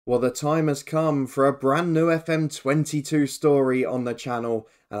Well, the time has come for a brand new FM22 story on the channel,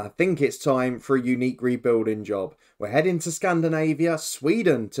 and I think it's time for a unique rebuilding job. We're heading to Scandinavia,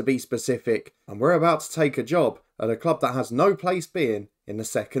 Sweden to be specific, and we're about to take a job at a club that has no place being in the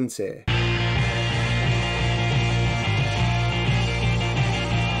second tier.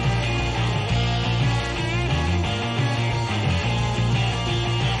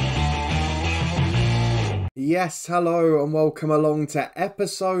 Yes, hello and welcome along to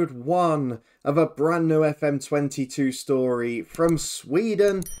episode 1 of a brand new FM22 story from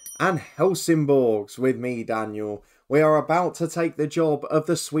Sweden and Helsingborgs with me, Daniel. We are about to take the job of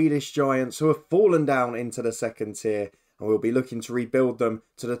the Swedish giants who have fallen down into the second tier, and we'll be looking to rebuild them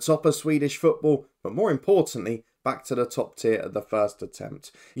to the top of Swedish football, but more importantly, back to the top tier at the first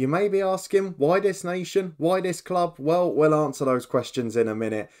attempt. You may be asking, why this nation? Why this club? Well, we'll answer those questions in a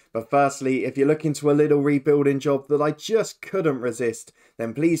minute. But firstly, if you're looking to a little rebuilding job that I just couldn't resist,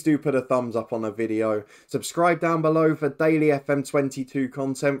 then please do put a thumbs up on the video. Subscribe down below for daily FM22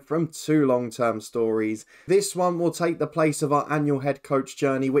 content from 2 long-term stories. This one will take the place of our annual head coach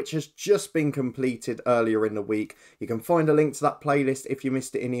journey, which has just been completed earlier in the week. You can find a link to that playlist if you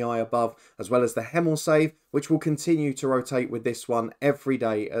missed it in the eye above, as well as the Hemel save, which will continue to rotate with this one every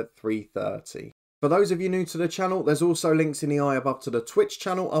day at 3:30. For those of you new to the channel, there's also links in the eye above to the Twitch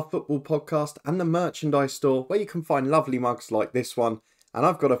channel, our football podcast, and the merchandise store, where you can find lovely mugs like this one. And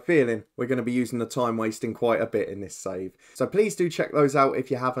I've got a feeling we're going to be using the time wasting quite a bit in this save. So please do check those out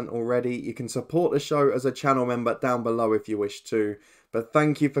if you haven't already. You can support the show as a channel member down below if you wish to. But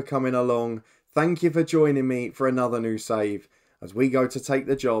thank you for coming along. Thank you for joining me for another new save as we go to take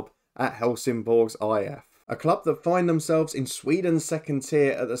the job at Helsingborgs IF. A club that find themselves in Sweden's second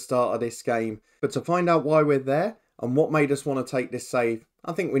tier at the start of this game. But to find out why we're there and what made us want to take this save,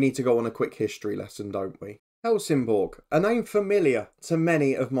 I think we need to go on a quick history lesson, don't we? Helsingborg, a name familiar to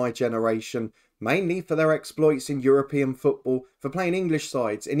many of my generation, mainly for their exploits in European football, for playing English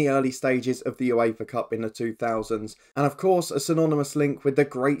sides in the early stages of the UEFA Cup in the 2000s, and of course a synonymous link with the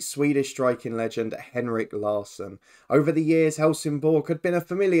great Swedish striking legend Henrik Larsson. Over the years, Helsingborg had been a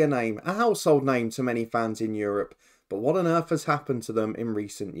familiar name, a household name to many fans in Europe, but what on earth has happened to them in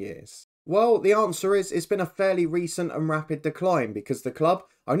recent years? Well, the answer is it's been a fairly recent and rapid decline because the club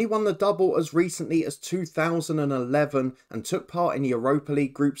only won the double as recently as 2011 and took part in the Europa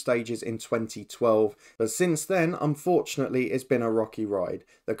League group stages in 2012. But since then, unfortunately, it's been a rocky ride.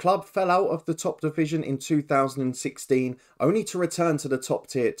 The club fell out of the top division in 2016, only to return to the top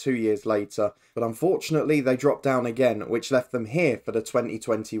tier 2 years later. But unfortunately, they dropped down again, which left them here for the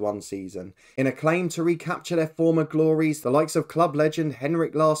 2021 season. In a claim to recapture their former glories, the likes of club legend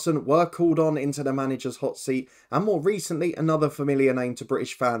Henrik Larsson were called on into the manager's hot seat, and more recently, another familiar name to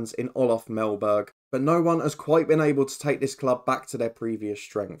British fans in Olof Mellberg. But no one has quite been able to take this club back to their previous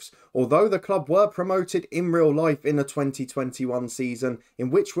strengths. Although the club were promoted in real life in the 2021 season, in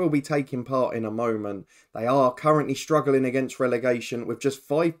which we'll be taking part in a moment, they are currently struggling against relegation with just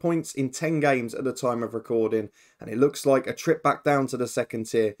 5 points in 10 games at the time of recording, and it looks like a trip back down to the second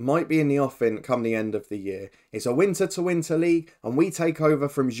tier might be in the offing come the end of the year. It's a winter-to-winter league, and we take over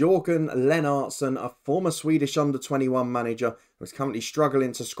from Jörgen Lennartsson, a former Swedish under-21 manager who is currently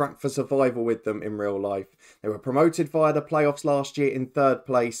struggling to scrap for survival with them in real life. They were promoted via the playoffs last year in 3rd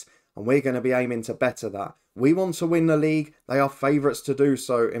place, and we're going to be aiming to better that. We want to win the league. They are favourites to do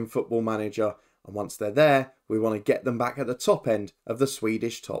so in Football Manager, and once they're there, we want to get them back at the top end of the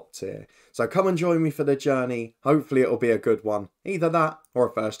Swedish top tier. So come and join me for the journey. Hopefully it'll be a good one. Either that or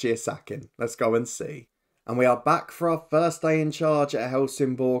a first year sacking. Let's go and see. And we are back for our first day in charge at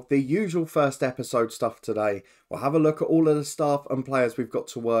Helsingborg. The usual first episode stuff today. We'll have a look at all of the staff and players we've got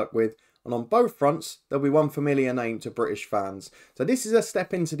to work with. And on both fronts, there'll be one familiar name to British fans. So this is a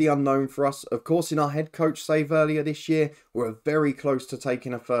step into the unknown for us. Of course, in our head coach save earlier this year, we were very close to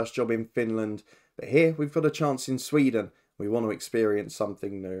taking a first job in Finland. But here, we've got a chance in Sweden. We want to experience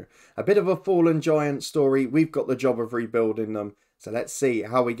something new. A bit of a fallen giant story. We've got the job of rebuilding them. So let's see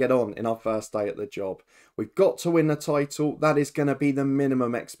how we get on in our first day at the job. We've got to win the title. That is going to be the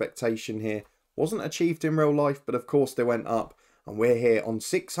minimum expectation here. Wasn't achieved in real life, but of course they went up. And we're here on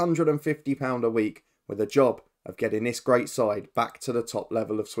 £650 a week with a job of getting this great side back to the top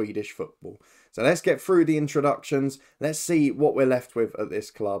level of Swedish football. So let's get through the introductions. Let's see what we're left with at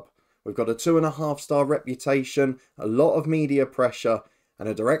this club. We've got a 2.5-star reputation, a lot of media pressure, and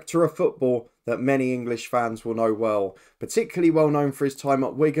a director of football that many English fans will know well. Particularly well known for his time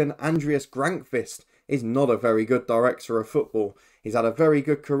at Wigan, Andreas Grankvist is not a very good director of football. He's had a very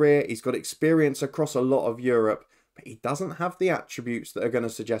good career, he's got experience across a lot of Europe, but he doesn't have the attributes that are going to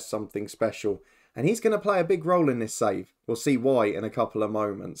suggest something special. and he's going to play a big role in this save. We'll see why in a couple of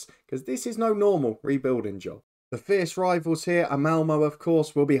moments, because this is no normal rebuilding job. The fierce rivals here are Malmo, of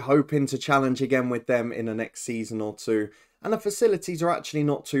course. We'll be hoping to challenge again with them in the next season or two. And the facilities are actually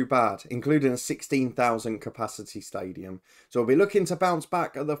not too bad, including a 16,000 capacity stadium. So we'll be looking to bounce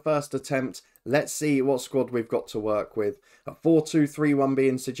back at the first attempt. Let's see what squad we've got to work with. A 4-2-3-1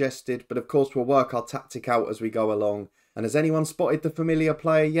 being suggested, but of course we'll work our tactic out as we go along. And has anyone spotted the familiar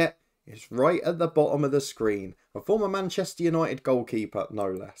player yet? It's right at the bottom of the screen. A former Manchester United goalkeeper, no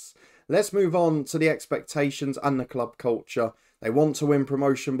less. Let's move on to the expectations and the club culture. They want to win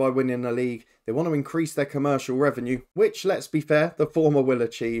promotion by winning the league. They want to increase their commercial revenue, which, let's be fair, the former will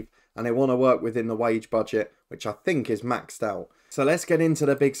achieve. And they want to work within the wage budget, which I think is maxed out. So let's get into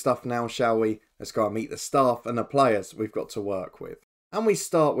the big stuff now, shall we? Let's go and meet the staff and the players we've got to work with. And we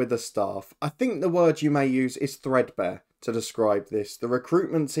start with the staff. I think the word you may use is threadbare to describe this. The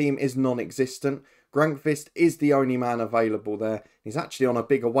recruitment team is non-existent. Grankvist is the only man available there. He's actually on a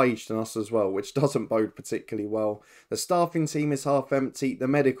bigger wage than us as well, which doesn't bode particularly well. The staffing team is half empty. The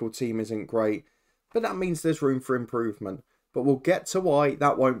medical team isn't great. But that means there's room for improvement. But we'll get to why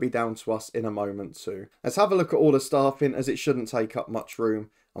that won't be down to us in a moment too. Let's have a look at all the staffing, as it shouldn't take up much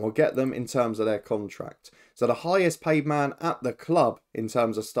room. And we'll get them in terms of their contract. So the highest paid man at the club in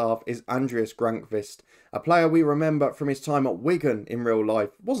terms of staff is Andreas Grankvist, a player we remember from his time at Wigan in real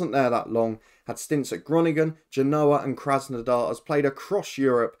life. Wasn't there that long, had stints at Groningen, Genoa and Krasnodar, has played across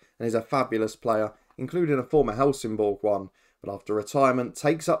Europe and is a fabulous player, including a former Helsingborg one. But after retirement,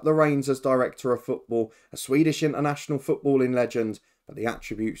 takes up the reins as director of football, a Swedish international footballing legend, but the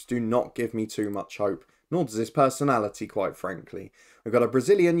attributes do not give me too much hope. Nor does his personality, quite frankly. We've got a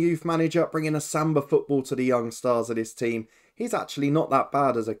Brazilian youth manager bringing a samba football to the young stars of his team. He's actually not that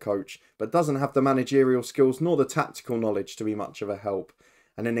bad as a coach, but doesn't have the managerial skills nor the tactical knowledge to be much of a help.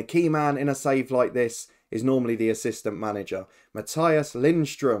 And then a key man in a save like this is normally the assistant manager. Matthias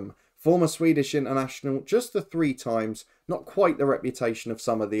Lindström, former Swedish international, just the 3 times, not quite the reputation of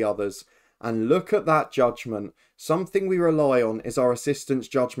some of the others. And look at that judgment. Something we rely on is our assistant's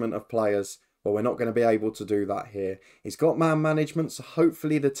judgment of players. Well, we're not going to be able to do that here. He's got man management, so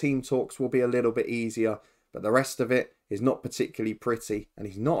hopefully the team talks will be a little bit easier. But the rest of it is not particularly pretty, and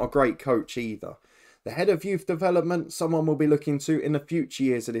he's not a great coach either. The head of youth development, someone we'll be looking to in the future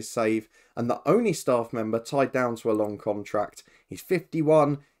years of this save, and the only staff member tied down to a long contract. He's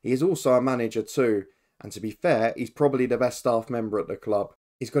 51, he is also a manager too, and to be fair, he's probably the best staff member at the club.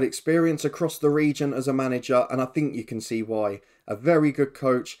 He's got experience across the region as a manager, and I think you can see why. A very good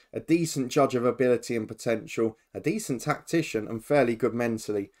coach, a decent judge of ability and potential, a decent tactician and fairly good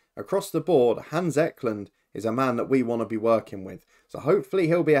mentally. Across the board, Hans Eklund is a man that we want to be working with. So hopefully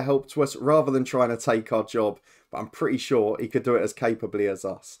he'll be a help to us rather than trying to take our job, but I'm pretty sure he could do it as capably as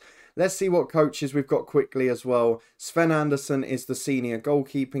us. Let's see what coaches we've got quickly as well. Sven Andersson is the senior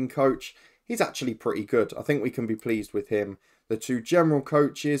goalkeeping coach. He's actually pretty good. I think we can be pleased with him. The 2 general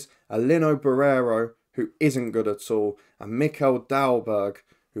coaches are Lino Barrero, who isn't good at all, and Mikael Dahlberg,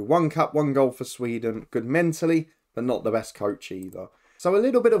 who 1 cap, 1 goal for Sweden. Good mentally, but not the best coach either. So a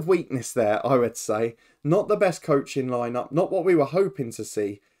little bit of weakness there, I would say. Not the best coaching lineup, not what we were hoping to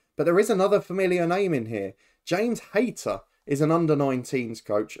see. But there is another familiar name in here. James Hayter is an under-19s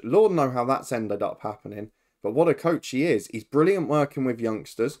coach. Lord know how that's ended up happening. But what a coach he is. He's brilliant working with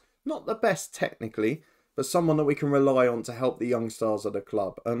youngsters. Not the best technically, but someone that we can rely on to help the young stars of the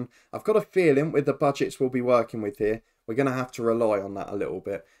club. And I've got a feeling with the budgets we'll be working with here, we're going to have to rely on that a little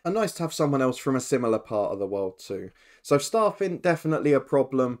bit. And nice to have someone else from a similar part of the world too. So staffing, definitely a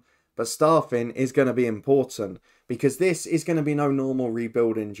problem. But staffing is going to be important because this is going to be no normal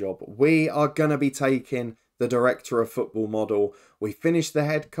rebuilding job. We are going to be taking the director of football model. We finished the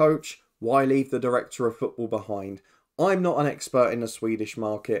head coach. Why leave the director of football behind? I'm not an expert in the Swedish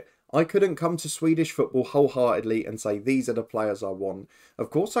market. I couldn't come to Swedish football wholeheartedly and say these are the players I want. Of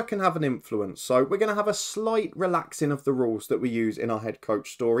course I can have an influence, so we're going to have a slight relaxing of the rules that we use in our head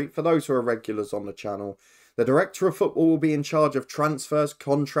coach story for those who are regulars on the channel. The director of football will be in charge of transfers,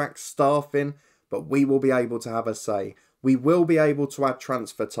 contracts, staffing, but we will be able to have a say. We will be able to add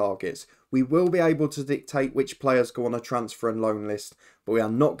transfer targets. We will be able to dictate which players go on a transfer and loan list, but we are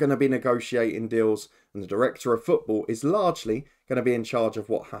not going to be negotiating deals, and the director of football is largely going to be in charge of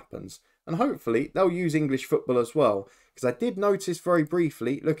what happens. And hopefully they'll use English football as well, because I did notice very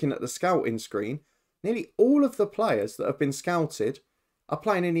briefly, looking at the scouting screen, nearly all of the players that have been scouted are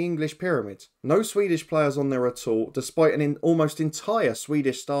playing in the English pyramid. No Swedish players on there at all, despite an almost entire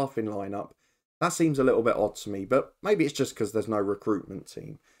Swedish staffing lineup. That seems a little bit odd to me, but maybe it's just because there's no recruitment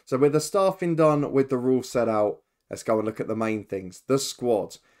team. So with the staffing done, with the rules set out, let's go and look at the main things. The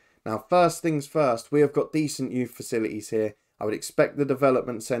squad. Now, first things first, we have got decent youth facilities here. I would expect the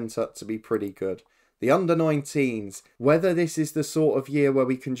development centre to be pretty good. The under-19s, whether this is the sort of year where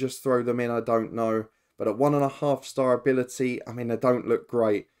we can just throw them in, I don't know. But at 1.5 star ability, I mean, they don't look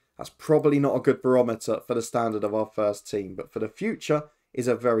great. That's probably not a good barometer for the standard of our first team, but for the future is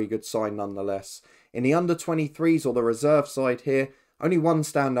a very good sign nonetheless. In the under-23s or the reserve side here, only one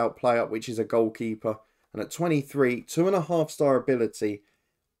standout player, which is a goalkeeper. And at 23, 2.5 star ability,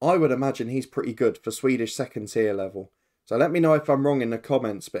 I would imagine he's pretty good for Swedish second tier level. So let me know if I'm wrong in the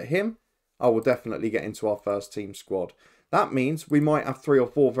comments, but him, I will definitely get into our first team squad. That means we might have 3 or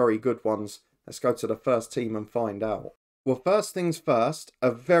 4 very good ones. Let's go to the first team and find out. Well, first things first,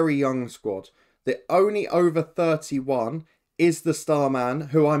 a very young squad. The only over 31 is the star man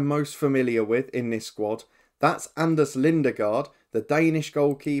who I'm most familiar with in this squad. That's Anders Lindegaard, the Danish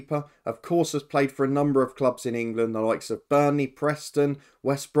goalkeeper. Of course, has played for a number of clubs in England, the likes of Burnley, Preston,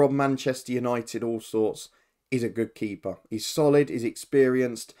 West Brom, Manchester United, all sorts. He's a good keeper. He's solid, he's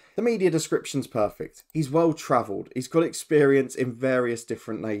experienced. The media description's perfect. He's well travelled. He's got experience in various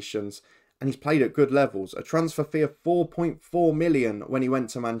different nations. And he's played at good levels. A transfer fee of 4.4 million when he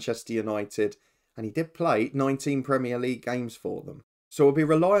went to Manchester United. And he did play 19 Premier League games for them. So we'll be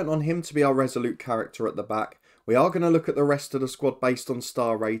reliant on him to be our resolute character at the back. We are going to look at the rest of the squad based on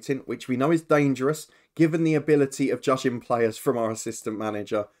star rating, which we know is dangerous, given the ability of judging players from our assistant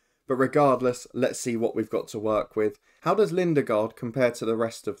manager. But regardless, let's see what we've got to work with. How does Lindegaard compare to the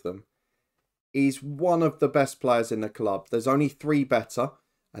rest of them? He's one of the best players in the club. There's only 3 better.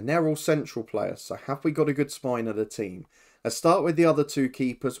 And they're all central players, so have we got a good spine of the team? Let's start with the other 2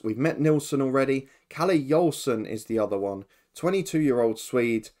 keepers. We've met Nilsson already. Kalle Jolsson is the other one. 22-year-old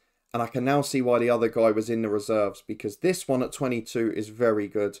Swede. And I can now see why the other guy was in the reserves, because this one at 22 is very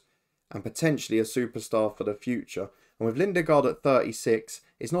good. And potentially a superstar for the future. And with Lindegaard at 36,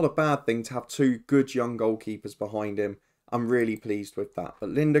 it's not a bad thing to have 2 good young goalkeepers behind him. I'm really pleased with that. But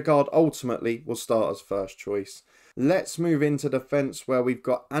Lindegaard ultimately will start as first choice. Let's move into defence where we've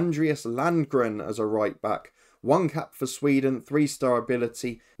got Andreas Landgren as a right back. 1 cap for Sweden, 3-star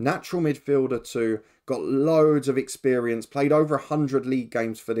ability, natural midfielder too, got loads of experience, played over 100 league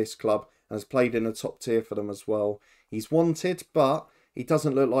games for this club and has played in the top tier for them as well. He's wanted, but he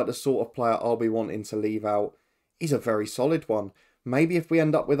doesn't look like the sort of player I'll be wanting to leave out. He's a very solid one. Maybe if we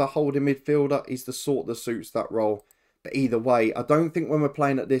end up with a holding midfielder, he's the sort that suits that role. But either way, I don't think when we're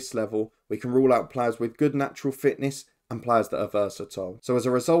playing at this level, we can rule out players with good natural fitness and players that are versatile. So as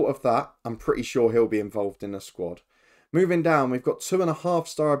a result of that, I'm pretty sure he'll be involved in the squad. Moving down, we've got 2.5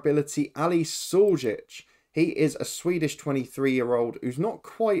 star ability, Ali Suljic. He is a Swedish 23-year-old who's not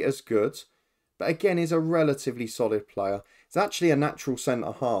quite as good, but again is a relatively solid player. He's actually a natural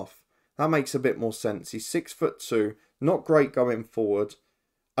centre half. That makes a bit more sense. He's 6'2", not great going forward.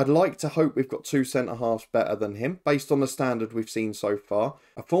 I'd like to hope we've got 2 centre-halves better than him, based on the standard we've seen so far.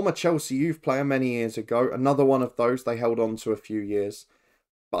 A former Chelsea youth player many years ago, another one of those they held on to a few years.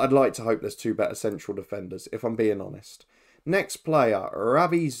 But I'd like to hope there's 2 better central defenders, if I'm being honest. Next player,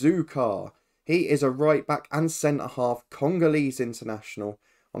 Ravi Zukar. He is a right-back and centre-half Congolese international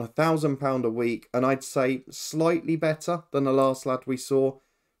on £1,000 a week, and I'd say slightly better than the last lad we saw.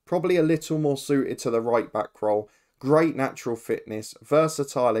 Probably a little more suited to the right-back role. Great natural fitness,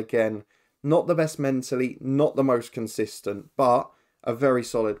 versatile again, not the best mentally, not the most consistent, but a very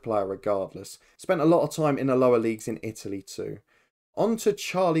solid player regardless. Spent a lot of time in the lower leagues in Italy too. On to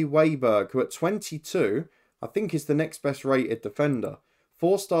Charlie Weiberg, who at 22, I think is the next best rated defender.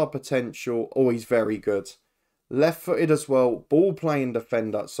 4-star potential, always very good. Left-footed as well, ball-playing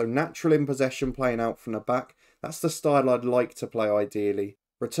defender, so natural in possession playing out from the back. That's the style I'd like to play ideally.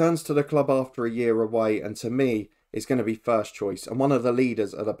 Returns to the club after a year away, and to me, is going to be first choice and one of the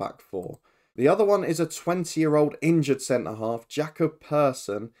leaders of the back 4. The other one is a 20-year-old injured centre-half, Jakob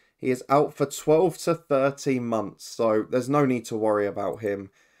Persson. He is out for 12 to 13 months, so there's no need to worry about him.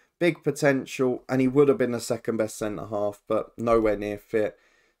 Big potential, and he would have been the second best centre-half, but nowhere near fit.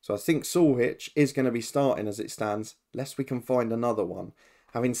 So I think Suljic is going to be starting as it stands, lest we can find another one.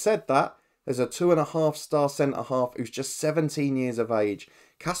 Having said that, there's a 2.5 star centre-half who's just 17 years of age,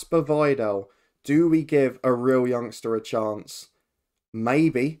 Kasper Vidal. Do we give a real youngster a chance?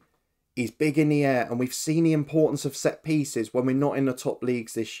 Maybe. He's big in the air, and we've seen the importance of set pieces when we're not in the top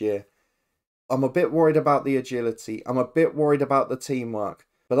leagues this year. I'm a bit worried about the agility. I'm a bit worried about the teamwork.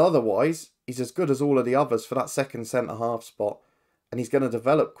 But otherwise, he's as good as all of the others for that second centre-half spot. And he's going to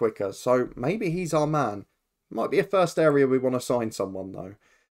develop quicker, so maybe he's our man. Might be a first area we want to sign someone though.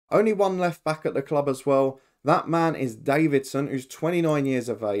 Only one left back at the club as well. That man is Davidson, who's 29 years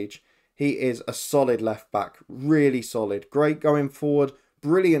of age. He is a solid left back, really solid. Great going forward,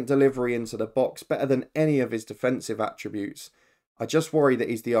 Brilliant delivery into the box, better than any of his defensive attributes. I just worry that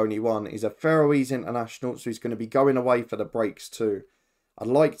he's the only one. He's a Faroese international, so he's going to be going away for the breaks too. I'd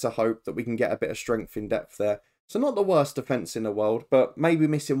like to hope that we can get a bit of strength in depth there. So not the worst defence in the world, but maybe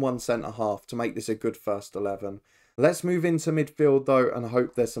missing one centre-half to make this a good first 11. Let's move into midfield though and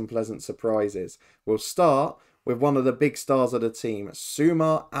hope there's some pleasant surprises. We'll start with one of the big stars of the team,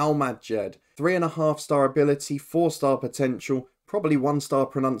 Sumar Al-Majed. 3.5-star ability, 4-star potential, probably 1-star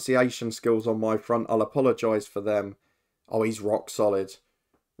pronunciation skills on my front. I'll apologise for them. Oh, he's rock solid.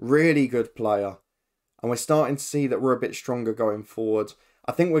 Really good player. And we're starting to see that we're a bit stronger going forward.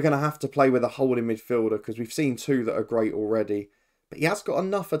 I think we're going to have to play with a holding midfielder because we've seen 2 that are great already. But he has got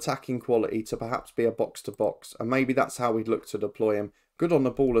enough attacking quality to perhaps be a box-to-box. And maybe that's how we'd look to deploy him. Good on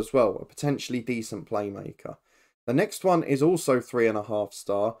the ball as well. A potentially decent playmaker. The next one is also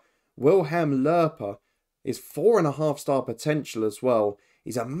 3.5-star. Wilhelm Lerper is 4.5-star potential as well.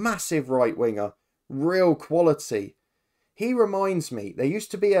 He's a massive right winger. Real quality. He reminds me, there used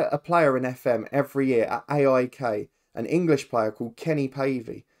to be a player in FM every year at AIK, an English player called Kenny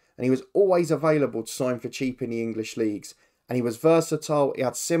Pavey, and he was always available to sign for cheap in the English leagues, and he was versatile. He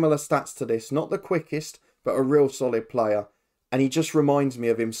had similar stats to this, not the quickest, but a real solid player, and he just reminds me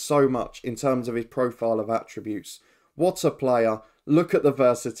of him so much in terms of his profile of attributes. What a player. Look at the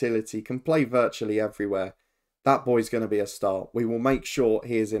versatility, can play virtually everywhere. That boy's going to be a star. We will make sure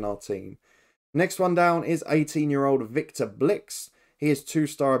he is in our team. Next one down is 18-year-old Victor Blix. He is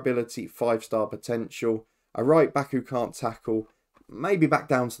 2-star ability, 5-star potential. A right back who can't tackle. Maybe back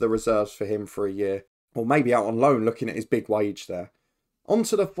down to the reserves for him for a year. Or maybe out on loan looking at his big wage there. On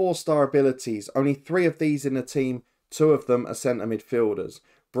to the 4-star abilities. Only 3 of these in the team. 2 of them are centre midfielders.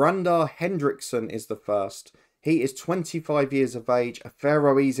 Brandar Hendrickson is the first. He is 25 years of age. A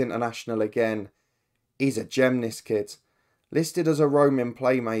Faroese international again. He's a gem, this kid. Listed as a roaming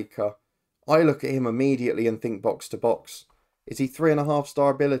playmaker. I look at him immediately and think box to box. Is he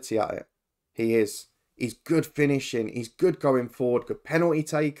 3.5-star ability at it? He is. He's good finishing. He's good going forward. Good penalty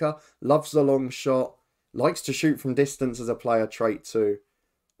taker. Loves the long shot. Likes to shoot from distance as a player trait too.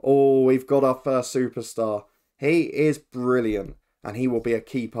 Oh, we've got our first superstar. He is brilliant. And he will be a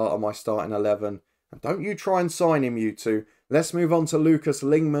key part of my starting 11. And don't you try and sign him, you two. Let's move on to Lucas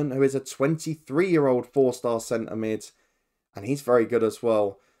Lingman, who is a 23-year-old 4-star centre mid. And he's very good as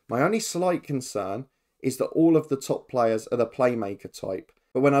well. My only slight concern is that all of the top players are the playmaker type.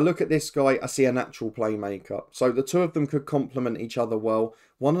 But when I look at this guy, I see a natural playmaker. So the 2 of them could complement each other well.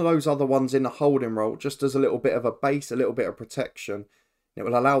 One of those other ones in the holding role just as a little bit of a base, a little bit of protection. It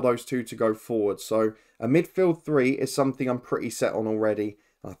will allow those 2 to go forward. So a midfield 3 is something I'm pretty set on already.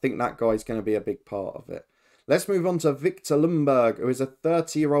 I think that guy's going to be a big part of it. Let's move on to Victor Lundberg, who is a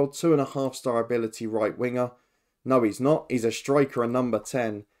 30-year-old 2.5-star ability right winger. No, he's not. He's a striker and number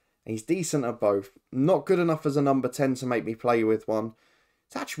 10. He's decent at both. Not good enough as a number 10 to make me play with one.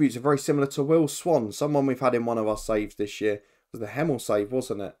 His attributes are very similar to Will Swan, someone we've had in one of our saves this year. It was the Hemel save,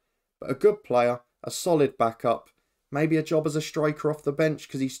 wasn't it? But a good player, a solid backup. Maybe a job as a striker off the bench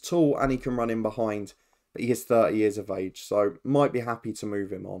because he's tall and he can run in behind. But he is 30 years of age, so might be happy to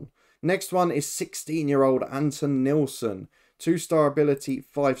move him on. Next one is 16-year-old Anton Nilsson. 2-star ability,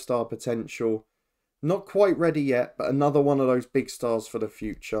 5-star potential. Not quite ready yet, but another one of those big stars for the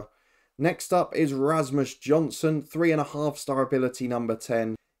future. Next up is Rasmus Johnson, 3.5-star ability, number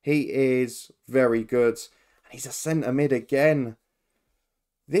 10. He is very good. And he's a centre mid again.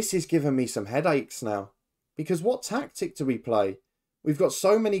 This is giving me some headaches now. Because what tactic do we play? We've got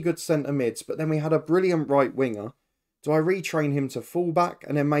so many good centre mids, but then we had a brilliant right winger. Do I retrain him to fullback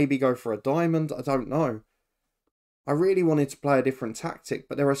and then maybe go for a diamond? I don't know. I really wanted to play a different tactic,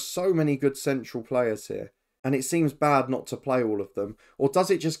 but there are so many good central players here. And it seems bad not to play all of them. Or does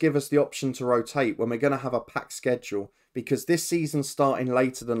it just give us the option to rotate when we're going to have a packed schedule? Because this season's starting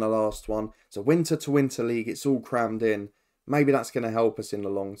later than the last one. It's a winter to winter league. It's all crammed in. Maybe that's going to help us in the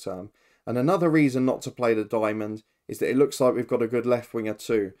long term. And another reason not to play the diamond is that it looks like we've got a good left winger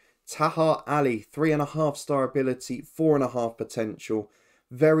too. Tahar Ali, 3.5-star ability, 4.5 potential.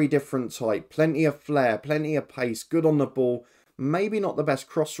 Very different type. Plenty of flair, plenty of pace, good on the ball. Maybe not the best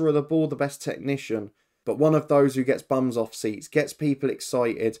crosser of the ball, the best technician. But one of those who gets bums off seats, gets people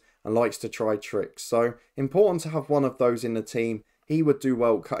excited and likes to try tricks. So important to have one of those in the team. He would do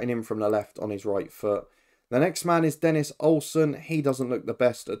well cutting in from the left on his right foot. The next man is Dennis Olsen. He doesn't look the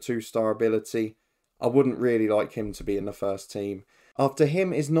best at 2-star ability. I wouldn't really like him to be in the first team. After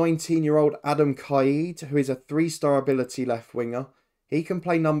him is 19-year-old Adam Qaid, who is a 3-star ability left winger. He can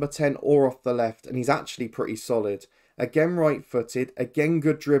play number 10 or off the left, and he's actually pretty solid. Again right-footed, again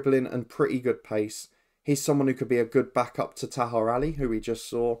good dribbling and pretty good pace. He's someone who could be a good backup to Tahar Ali, who we just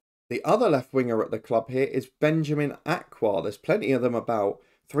saw. The other left winger at the club here is Benjamin Akwa. There's plenty of them about.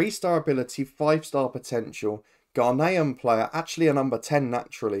 3-star ability, 5-star potential. Ghanaian player, actually a number 10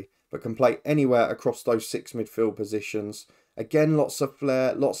 naturally, but can play anywhere across those 6 midfield positions. Again, lots of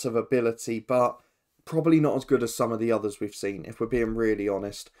flair, lots of ability, but probably not as good as some of the others we've seen, if we're being really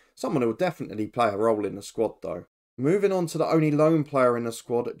honest. Someone who will definitely play a role in the squad though. Moving on to the only lone player in the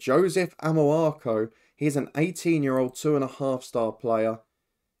squad, Joseph Amoako. He's an 18-year-old 2.5-star player.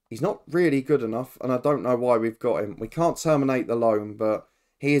 He's not really good enough, and I don't know why we've got him. We can't terminate the loan, but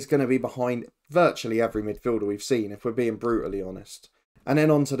he is going to be behind virtually every midfielder we've seen, if we're being brutally honest. And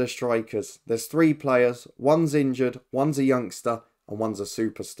then on to the strikers. There's 3 players. One's injured, one's a youngster, and one's a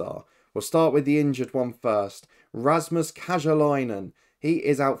superstar. We'll start with the injured one first. Rasmus Kajalainen. He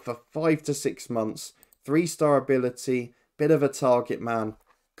is out for 5 to 6 months. 3-star ability, bit of a target man.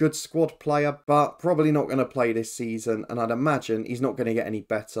 Good squad player, but probably not going to play this season, and I'd imagine he's not going to get any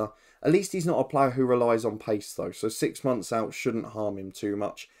better. At least he's not a player who relies on pace though, so 6 months out shouldn't harm him too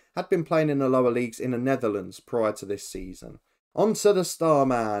much. Had been playing in the lower leagues in the Netherlands prior to this season. On to the star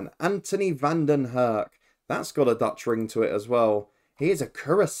man, Anthony van den Herk. That's got a Dutch ring to it as well. He is a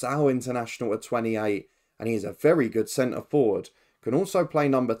Curaçao international at 28, and he is a very good centre forward. Can also play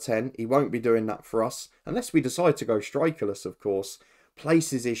number 10, he won't be doing that for us, unless we decide to go strikerless of course.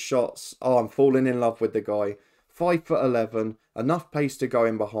 Places his shots, oh I'm falling in love with the guy. 5'11", enough pace to go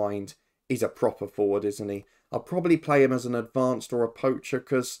in behind. He's a proper forward, isn't he? I'll probably play him as an advanced or a poacher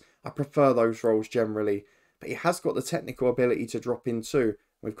because I prefer those roles generally. But he has got the technical ability to drop in too.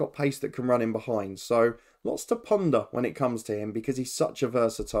 We've got pace that can run in behind. So lots to ponder when it comes to him because he's such a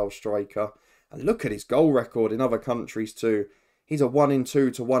versatile striker. And look at his goal record in other countries too. He's a 1 in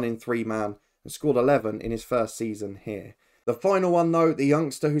 2 to 1 in 3 man and scored 11 in his first season here. The final one though, the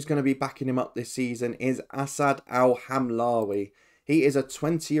youngster who's going to be backing him up this season is Asad Al-Hamlawi. He is a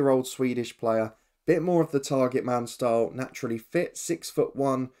 20-year-old Swedish player. Bit more of the target man style, naturally fit,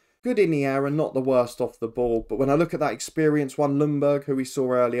 6'1", good in the air and not the worst off the ball. But when I look at that experienced one, Lundberg, who we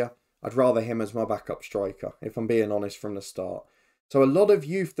saw earlier, I'd rather him as my backup striker, if I'm being honest from the start. So a lot of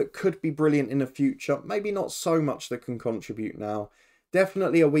youth that could be brilliant in the future, maybe not so much that can contribute now.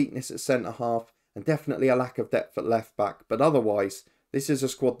 Definitely a weakness at centre-half and definitely a lack of depth at left-back. But otherwise, this is a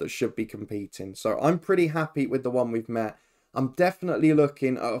squad that should be competing. So I'm pretty happy with the one we've met. I'm definitely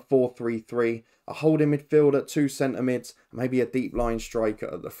looking at a 4-3-3, a holding midfielder, 2 centre mids, maybe a deep line striker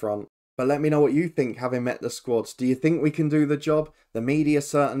at the front. But let me know what you think having met the squads. Do you think we can do the job? The media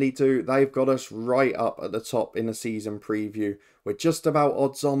certainly do. They've got us right up at the top in the season preview. We're just about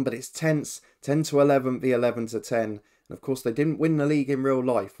odds on, but it's tense. 10 to 11 v 11 to 10. And of course, they didn't win the league in real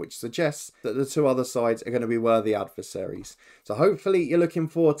life, which suggests that the 2 other sides are going to be worthy adversaries. So hopefully you're looking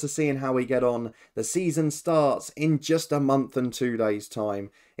forward to seeing how we get on. The season starts in just a month and 2 days'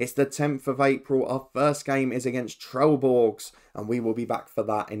 time. It's the 10th of April. Our first game is against Trelleborgs, and we will be back for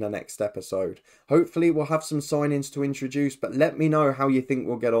that in the next episode. Hopefully we'll have some signings to introduce, but let me know how you think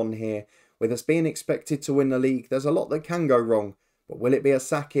we'll get on here. With us being expected to win the league, there's a lot that can go wrong, but will it be a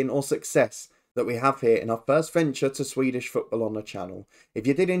sacking or success that we have here in our first venture to Swedish football on the channel? If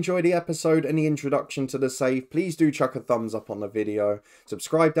you did enjoy the episode and the introduction to the save, please do chuck a thumbs up on the video.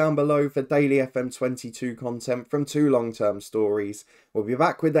 Subscribe down below for daily FM22 content from 2 long-term stories. We'll be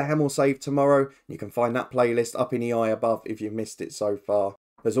back with the Hemel save tomorrow. You can find that playlist up in the eye above if you've missed it so far.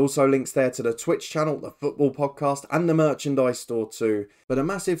 There's also links there to the Twitch channel, the football podcast and the merchandise store too. But a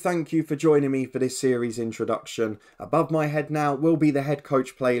massive thank you for joining me for this series introduction. Above my head now will be the head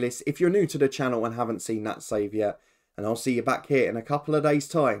coach playlist if you're new to the channel and haven't seen that save yet. And I'll see you back here in a couple of days'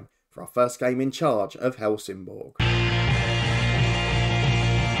 time for our first game in charge of Helsingborg.